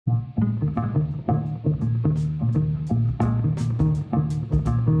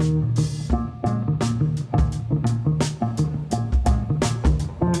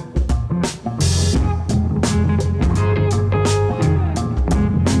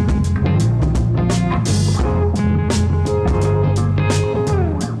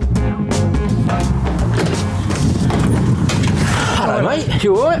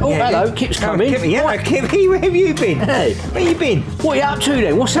right? Oh, Yeah, hello, yeah. Kip's coming. Kippy, hello, Kippy, where have you been? Hey. Where you been? What are you up to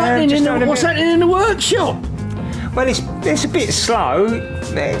then? What's happening in the workshop? Well, it's a bit slow,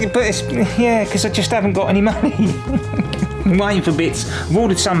 but it's, yeah, because I just haven't got any money. I'm waiting for bits. I've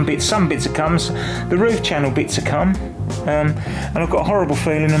ordered some bits have come. The roof channel bits have come. And I've got a horrible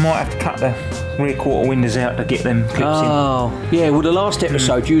feeling I might have to cut the rear quarter windows out to get them clips in. Oh, yeah, well the last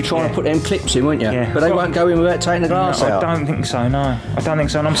episode you were trying to put them clips in, weren't you? Yeah. But they won't go in without taking the glass out. I don't think so, no. I don't think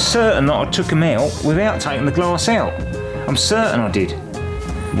so, and I'm certain that I took them out without taking the glass out. I'm certain I did.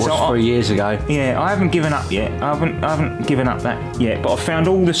 Was 3 years ago. Yeah, I haven't given up yet. I haven't given up that yet, but I found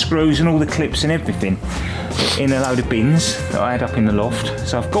all the screws and all the clips and everything in a load of bins that I had up in the loft.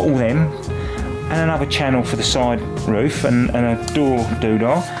 So I've got all them, and another channel for the side roof, and a door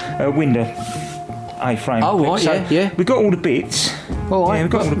doodah, a window A-frame. Oh, right, so yeah. We've got all the bits. All right, yeah,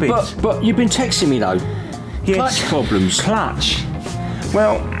 we've got all the bits. But you've been texting me though. Yes. Clutch problems. Clutch.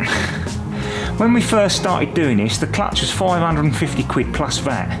 Well, when we first started doing this, the clutch was 550 quid plus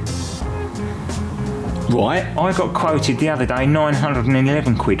VAT. Right. I got quoted the other day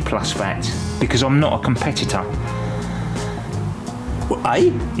 911 quid plus VAT because I'm not a competitor. Well,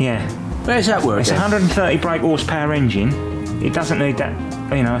 eh? Yeah. Where's that work? It's a 130 brake horsepower engine. It doesn't need that,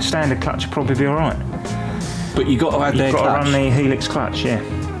 you know, a standard clutch would probably be alright. But you got to have their clutch. You've got to run the Helix clutch, yeah.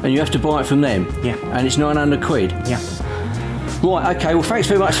 And you have to buy it from them? Yeah. And it's 900 quid? Yeah. Right, okay, well thanks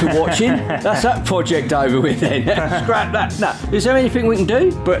very much for watching. That's that project over with then. Scrap that. No. Is there anything we can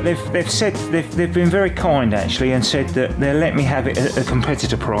do? But they've said, they've been very kind actually and said that they'll let me have it at a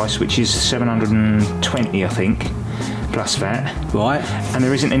competitor price, which is 720 I think, plus VAT. Right. And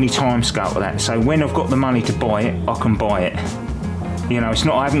there isn't any time scale for that. So when I've got the money to buy it, I can buy it. You know, it's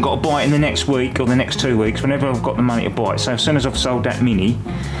not, I haven't got to buy it in the next week or the next 2 weeks, whenever I've got the money to buy it. So as soon as I've sold that Mini,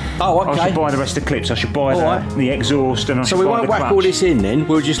 I should buy the rest of the clips. I should buy the exhaust and I should buy the clutch. So we won't whack all this in then,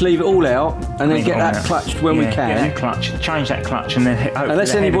 we'll just leave it all out and then get that clutched when we can. Yeah, that clutch, change that clutch and then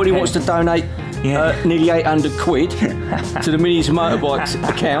unless anybody wants to donate nearly 800 quid to the Minis and Motorbikes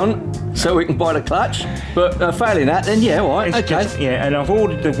account so we can buy the clutch, but failing that then yeah, all right, okay. Yeah, and I've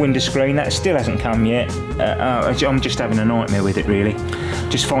ordered the window screen, that still hasn't come yet. I'm just having a nightmare with it really.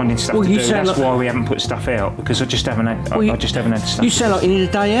 Just finding stuff to do, that's why we haven't put stuff out, because I just haven't had, I just haven't had stuff. You sound like you need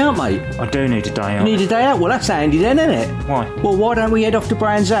a day out, mate. I do need a day out. You need a day out? Well, that's handy then, isn't it? Why? Well, why don't we head off to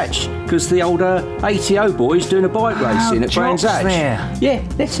Brands Hatch? Because the old ATO boys doing a bike racing at Brands Hatch. There. Yeah,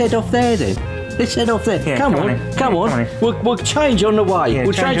 let's head off there then. Let's head off there. Yeah, come on. Come on. We'll change on the way. Yeah,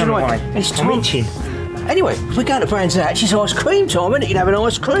 we'll change on the way. It's I'm itching. Anyway, we're going to Brands Hatch. It's ice cream time, isn't it? You can have an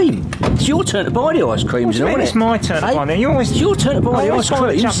ice cream. It's your turn to buy the ice creams, isn't it? It's my turn to buy them. It's your turn to buy the ice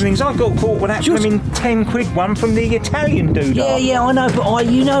creams. Things. I got caught with that blooming 10 quid one from the Italian dude. Yeah, I know, but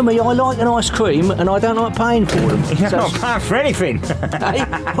you know me, I like an ice cream and I don't like paying for them. You're not paying for anything.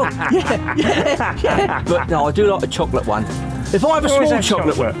 Yeah. But no, I do like a chocolate one. If I have a small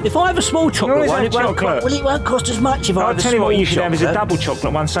chocolate one, it won't cost as much if I have a small chocolate. I'll tell you what you should have is a double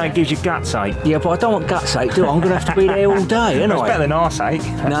chocolate one, so it gives you guts ache. Yeah, but I don't want guts ache, do I? I'm going to have to be there all day, ain't I? It's better than arse ache.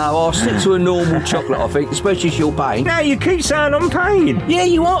 No, I'll stick to a normal chocolate, I think, especially if you're paying. No, you keep saying I'm paying. Yeah,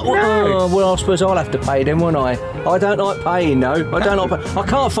 you are. No. Well, I suppose I'll have to pay them, won't I? I don't like paying, no. I don't like paying. I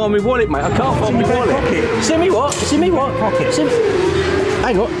can't find my wallet, mate. I can't find my wallet. See me what? Pocket.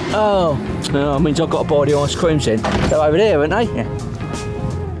 Hang on. Oh, that means I've got to buy the ice creams then. They're over there, aren't they? Yeah.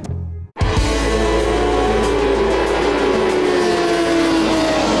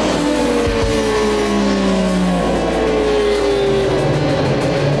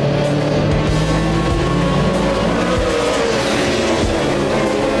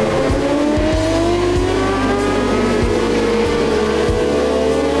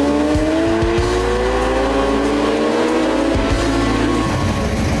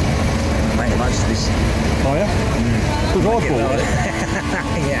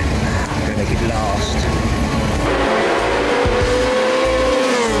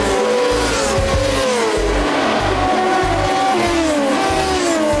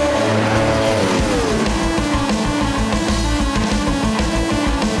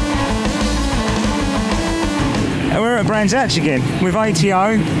 Brands Hatch again with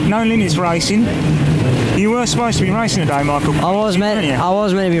ATO, no limits racing. You were supposed to be racing today, Michael. I was meant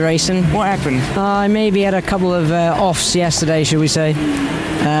to be racing. What happened? I maybe had a couple of offs yesterday, should we say,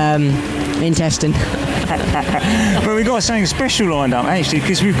 in testing. But we've got something special lined up actually,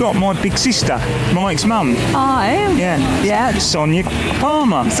 because we've got my big sister, Mike's mum. Hi. Yeah. Sonia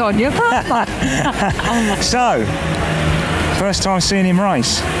Palmer. Sonia Palmer. So, First time seeing him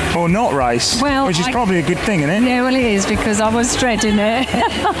race, or not race, Well, which is probably a good thing, isn't it? Yeah, well, it is, because I was dreading it.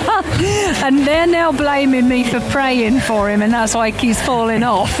 And they're now blaming me for praying for him, and that's why he keeps falling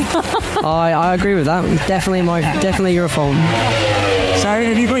off. I agree with that. Definitely your fault. So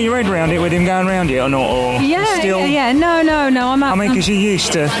have you got your head around it with him going round it or not? Or still... yeah. No. I mean, because you're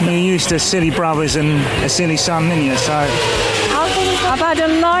used to silly brothers and a silly son, didn't you? So I've had a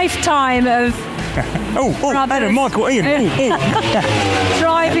lifetime of Adam, Michael, Ian.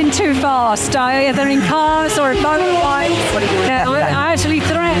 driving too fast, either in cars or motorbikes. I actually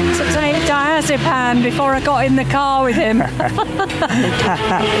threatened to take diazepam before I got in the car with him.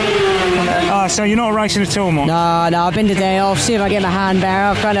 So you're not racing at all, Mike? No, I've been today off, see if I get my hand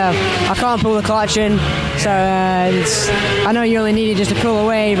better. I can't pull the clutch in, so I know you only need it just to pull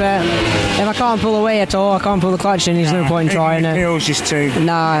away, but if I can't pull away at all, I can't pull the clutch in, there's no point in trying it. Feels just too...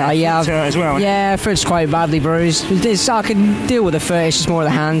 Yeah. as well. Yeah, foot's quite badly bruised. I can deal with the foot, it's just more the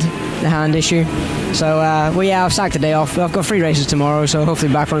hand issue. So, I've sacked the day off. I've got 3 races tomorrow, so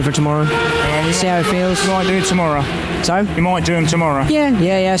hopefully back on it for tomorrow. See how it feels. You might do it tomorrow. So? You might do them tomorrow.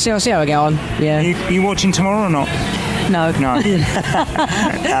 Yeah. See how I get on. Yeah. You watching tomorrow or not? No. No.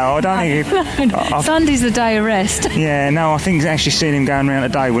 I don't think... Sunday's the day of rest. Yeah, no, I think actually seeing him going around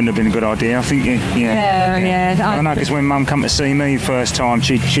today wouldn't have been a good idea. I think, I know, because when Mum come to see me the first time,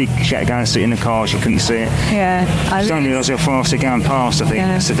 she had to go and sit in the car, she couldn't see it. Yeah. She don't realise how fast they're going past, I think.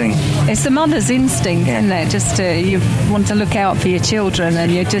 That's the thing. It's the mother's instinct, isn't it? Just you want to look out for your children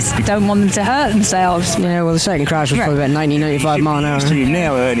and you just don't want them to hurt themselves. Yeah, well, the second crash was probably about 90, 95 mile an hour. He's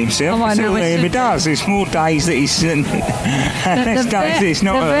now hurting himself. If he does, there's more days that he's... The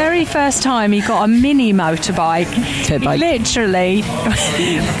very first time he got a mini motorbike, he literally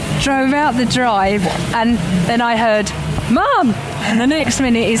drove out the drive, and then I heard, "Mum!" And the next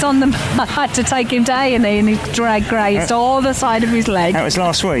minute he's on the... I had to take him to A&E and he grazed all the side of his leg. That was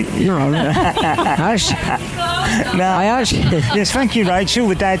last week. No. Yes, thank you, Rachel,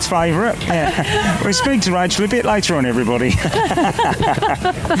 the dad's favourite. Yeah. We'll speak to Rachel a bit later on, everybody.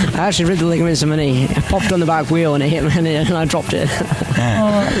 I actually ripped the ligaments of my knee. I popped on the back wheel and it hit me and I dropped it.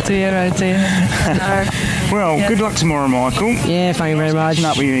 Oh dear. Well, good luck tomorrow, Michael. Yeah, thank you very much. Catching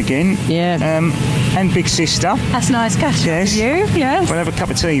up with you again. Yeah. And big sister. That's nice catching up with you. Yes. We'll have a cup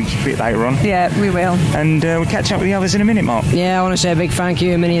of tea a bit later on. Yeah, we will. And we'll catch up with the others in a minute, Mark. Yeah, I want to say a big thank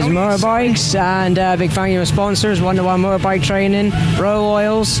you to Minis and Motorbikes, and a big thank you to sponsors, 1-to-1 Motorbike Training, Row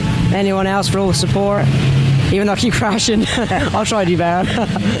Oils, anyone else for all the support. Even though I keep crashing, I'll try to do better.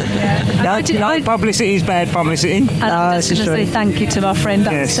 No, publicity is bad publicity. And I was just going to say thank you to my friend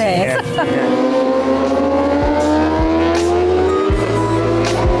upstairs.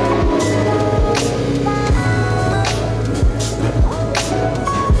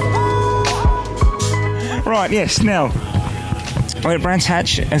 Right, yes, now, we're at Brands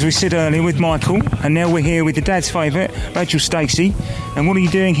Hatch, as we said earlier, with Michael, and now we're here with the dad's favourite, Rachel Stacey. And what are you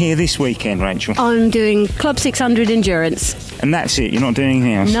doing here this weekend, Rachel? I'm doing Club 600 Endurance. And that's it? You're not doing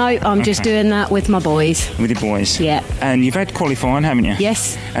anything else? No, I'm just doing that with my boys. With your boys? Yeah. And you've had qualifying, haven't you?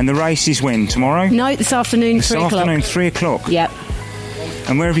 Yes. And the race is when? Tomorrow? No, this afternoon, 3 o'clock. This afternoon, 3 o'clock? Yep.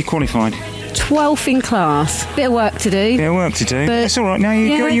 And where have you qualified? 12th in class. Bit of work to do. But that's all right. Now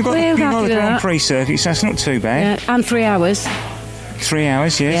you've got the Grand Prix circuit, so that's not too bad. Yeah, and 3 hours. 3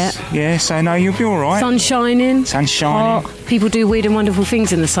 hours, yes. Yeah, so no, you'll be all right. Sun shining. Oh, people do weird and wonderful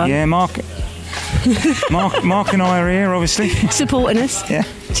things in the sun. Yeah, Mark and I are here, obviously. Supporting us. Yeah.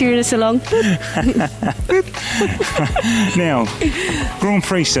 Cheering us along. Now, Grand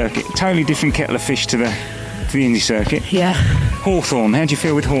Prix circuit, totally different kettle of fish to the Indy circuit. Yeah. Hawthorne, how do you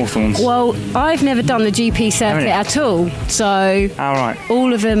feel with Hawthorns? Well, I've never done the GP circuit at all, so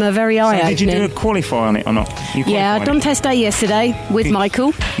all of them are very eye-opening. So did you do a qualify on it or not? Yeah, I've done test day yesterday with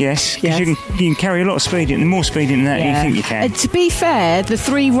Michael. Yes, because you can carry a lot of speed in, more speed in than that you think you can. To be fair, the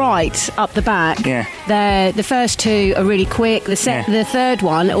 3 right up the back, the first 2 are really quick. The third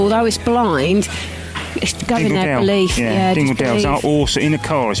one, although it's blind, it's going there belief. Dingledales are awesome. In the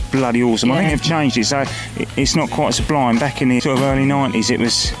car, it's bloody awesome. I think they've changed it, so it's not quite so blind. Back in the sort of early 90s, it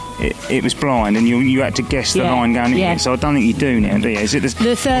was blind, and you had to guess the line going in it. So I don't think you do now, do you? Is it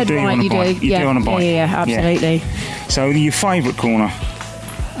the third right you do? You do on a bike. Yeah, absolutely. Yeah. So your favourite corner?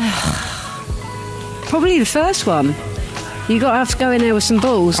 Probably the first one. You got to have to go in there with some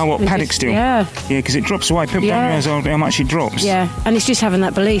balls. Oh, what, paddock still? Yeah. Yeah, because it drops away. People don't realise how much it drops. Yeah, and it's just having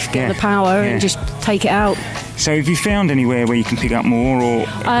that belief, get the power and just take it out. So have you found anywhere where you can pick up more, or?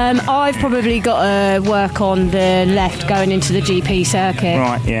 I've probably got to work on the left going into the GP circuit.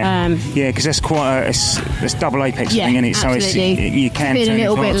 Right, yeah. Yeah, because that's quite that's double apex thing, isn't it? Absolutely. So you can been a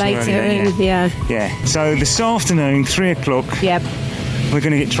little bit later, yeah. So this afternoon, 3 o'clock. Yep. We're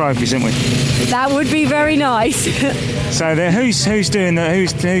going to get trophies, aren't we? That would be very nice. So there, who's doing that?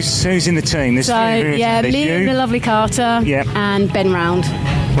 Who's in the team? There's me and the lovely Carter. Yep. And Ben Round.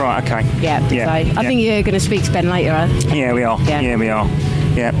 Right. Okay. Yeah. So I think you're going to speak to Ben later. Huh? Yeah, we are. Yeah, we are.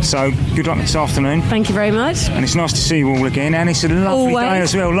 Yeah, so good luck this afternoon. Thank you very much. And it's nice to see you all again, and it's a lovely day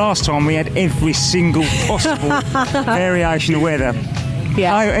as well. Last time we had every single possible variation of weather.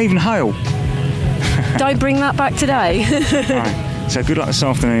 Yeah. Even hail. Don't bring that back today. Right. So good luck this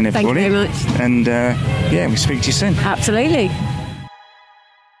afternoon, everybody. Thank you very much. And we'll speak to you soon. Absolutely.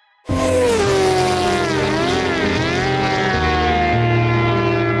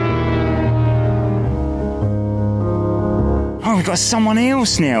 Oh, we've got someone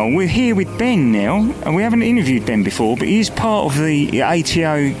else now. We're here with Ben now, and we haven't interviewed Ben before, but he's part of the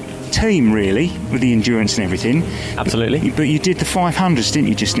ATO team, really, with the endurance and everything. Absolutely. But you did the 500s, didn't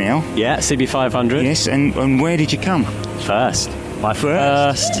you, just now? Yeah, CB 500. Yes, and where did you come? First. My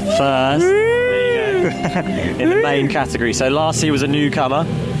first. There you go. In the main category. So last year was a newcomer.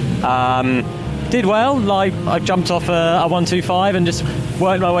 Did well. I jumped off a 125 and just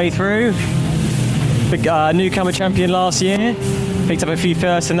worked my way through. Big newcomer champion last year. Picked up a few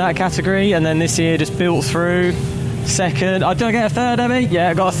firsts in that category, and then this year just built through. Second. Did I get a third, Emmy? Yeah,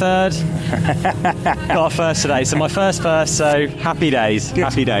 I got a third. Got a first today. So my first, so happy days. Good.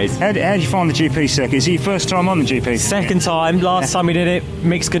 Happy days. How did you find the GP circuit? Is it your first time on the GP circuit? Second time. Last time we did it,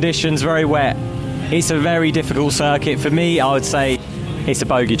 mixed conditions, very wet. It's a very difficult circuit. For me, I would say it's a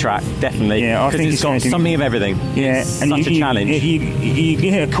bogey track, definitely. Yeah, I think it's got something of everything. Yeah, it's and such a challenge. You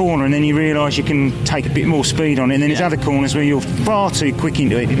hit a corner and then you realise you can take a bit more speed on it, and then there's other corners where you're far too quick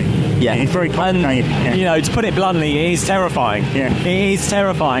into it. Yeah, it's very complicated. And, to put it bluntly, it is terrifying. Yeah, it is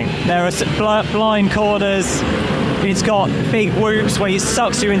terrifying. There are blind corners. It's got big whoops where it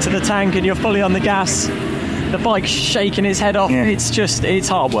sucks you into the tank and you're fully on the gas. The bike's shaking its head off. Yeah. It's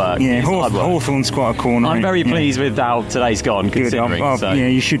hard work. Yeah, Hawthorne's quite a corner. I'm very pleased with how today's gone. Considering, yeah,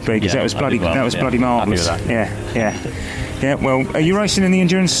 you should be, because that was bloody marvellous. Yeah. Well, are you racing in the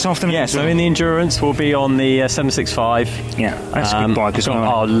endurance this afternoon? Yeah, so in the endurance we'll be on the 765. Yeah, that's a good bike as well.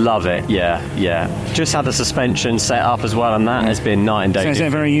 Oh, love it. Yeah. Just had the suspension set up as well, and that has been night and day. So is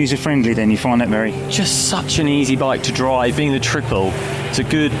that very user friendly then? You find that very? Just such an easy bike to drive. Being the triple, it's a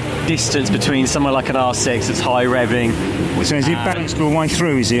good distance between somewhere like an R6 that's high revving. So is it balanced all the way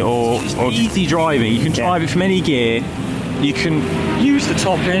through? Is it or easy driving? You can drive it from any gear. You can use the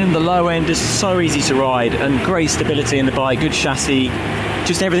top end, the low end is so easy to ride, and great stability in the bike, good chassis,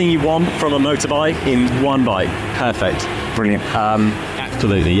 just everything you want from a motorbike in one bike. Perfect. Brilliant.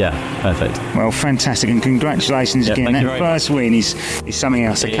 Absolutely, yeah, perfect. Well, fantastic, and congratulations again. That first win is something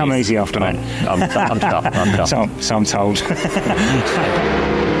else. So come easy after that. I'm tough. So I'm told.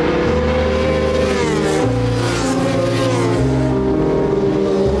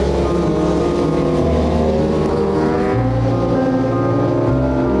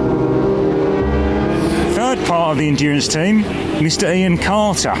 Part of the endurance team, Mr. Ian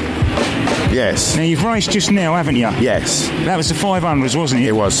Carter. Yes. Now you've raced just now, haven't you? Yes. That was the 500s, wasn't it?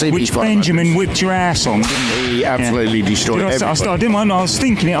 It was. CB Which 500s. Benjamin whipped your ass on, didn't he? He absolutely destroyed everybody. I was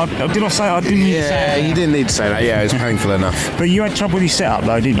thinking it. Did I say I didn't need to say that? You didn't need to say that. Yeah, it's painful enough. But you had trouble with your setup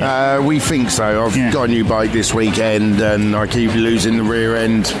though, didn't you? We think so. I've got a new bike this weekend and I keep losing the rear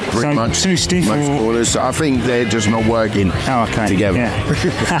end pretty much. Too stiff? Corners. I think they're just not working together.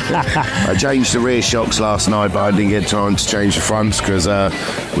 Yeah. I changed the rear shocks last night, but I didn't get time to change the fronts because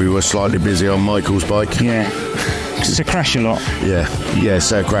we were slightly busy on Michael's bike. Yeah. It's a crash a lot. Yeah,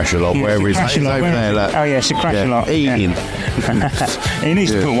 it's a crash a lot. Yeah, wherever it's over there. Look. Oh yeah, it's a crash a lot. Eating. He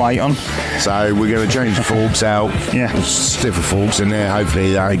needs to put weight on. So we're going to change the forks out. Yeah. Stiffer forks in there.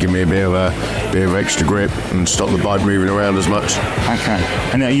 Hopefully that'll give me a bit of extra grip and stop the bike moving around as much. Okay.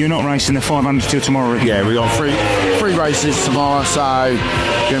 And you're not racing the 500 till tomorrow? Yeah, we got three races tomorrow, so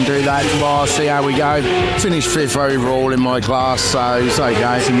going to do that tomorrow. See how we go. Finished 5th overall in my class, so it's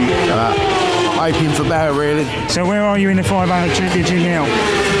okay. Hoping for better, really. So where are you in the 500 championship now?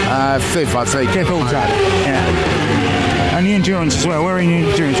 5th, I think. 5th also. Yeah. And the endurance as well. Where are you in the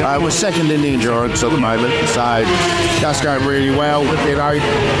endurance? We're second in the endurance at the moment, so that's going really well. You know,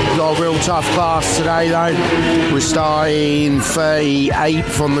 got a real tough class today though. We're starting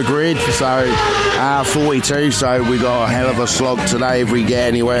 38th on the grid, so 42. So we got a hell of a slog today if we get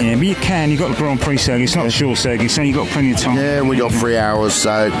anywhere. Yeah, but you've got the Grand Prix circuit. It's not the short circuit, so you've got plenty of time. Yeah, we got 3 hours,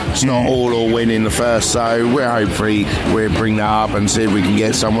 so it's not all or win in the first. So we're hopefully we'll bring that up and see if we can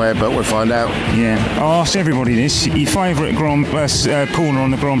get somewhere, but we'll find out. Yeah, I'll ask everybody this: your favourite corner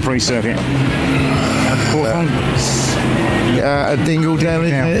on the Grand Prix circuit? A dingle down,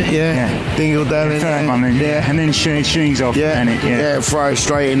 isn't it? Yeah. Dingle down in there. Yeah, and then Sheen's off. Yeah, throw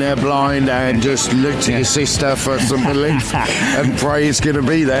straight in there blind and just look to your sister for some belief and pray it's going to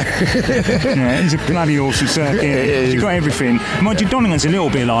be there. Yeah, it's a bloody awesome circuit. You've got everything. Mind you, Donington's a little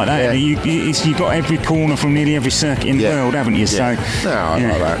bit like that. You've got every corner from nearly every circuit in the world, haven't you? So, no, I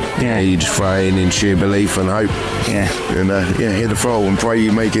like that. Yeah, you just throw in sheer belief and hope. Yeah. And hit the throttle and pray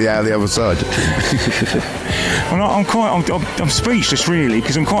you make it out the other side. Well, I'm speechless really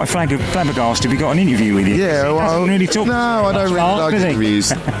because I'm quite flabbergasted we got an interview with you. Yeah, well, really talk. No, I don't really like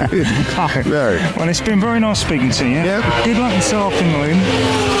interviews. No. Well, it's been very nice speaking to you. Yep. Good luck this afternoon.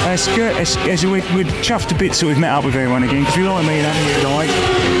 As we're chuffed to bits that we've met up with everyone again because we like meeting up and you like.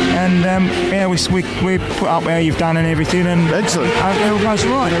 And we put up how you've done and everything and excellent. It all goes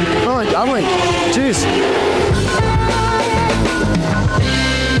right. Right, I went. Cheers.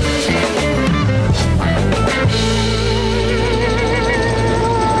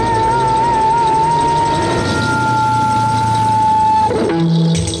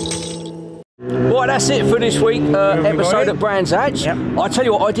 Right, that's it for this week episode at Brands Hatch. Yep. I tell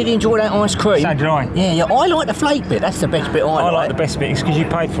you what, I did enjoy that ice cream. So did I. Yeah, I like the flake bit. That's the best bit. I like the best bit because you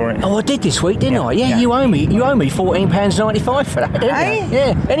paid for it. Oh, I did this week, didn't I? Yeah, you owe me. You owe me £14.95 for that, didn't you?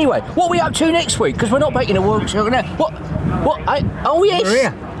 Yeah. Anyway, what are we up to next week? Because we're not back in the workshop now. What? Oh yes.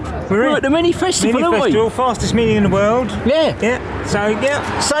 We're here. We're at the Mini Festival, aren't we? Festival, fastest mini in the world. Yeah. Yeah. So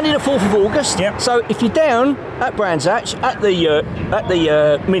yeah. Sunday the 4th of August. Yep. So if you're down at Brands Hatch at the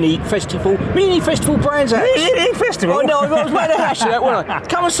Mini Festival Brands Hatch. Mini Festival. Oh no, I was making a hash of that, wasn't I?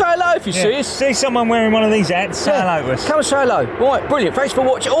 Come and say hello if you see us. See someone wearing one of these hats. Say hello to us. Come and say hello. Right, brilliant. Thanks for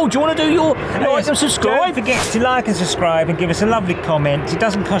watching. Oh, do you want to do your like and subscribe? Don't forget to like and subscribe and give us a lovely comment. It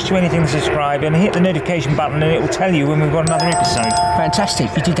doesn't cost you anything to subscribe and hit the notification button and it will tell you when we've got another episode. Fantastic.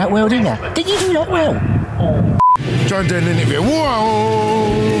 You did that well, didn't you? Did you do that well? Try and do an interview. Whoa!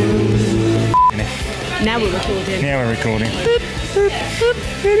 Now we're recording. Now we're recording. I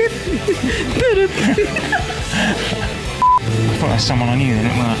thought that's someone I knew then, no.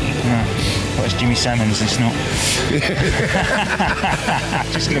 I thought it was Jimmy Salmons, it's not.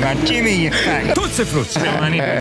 Just about Jimmy, you fat. Tutti frutti.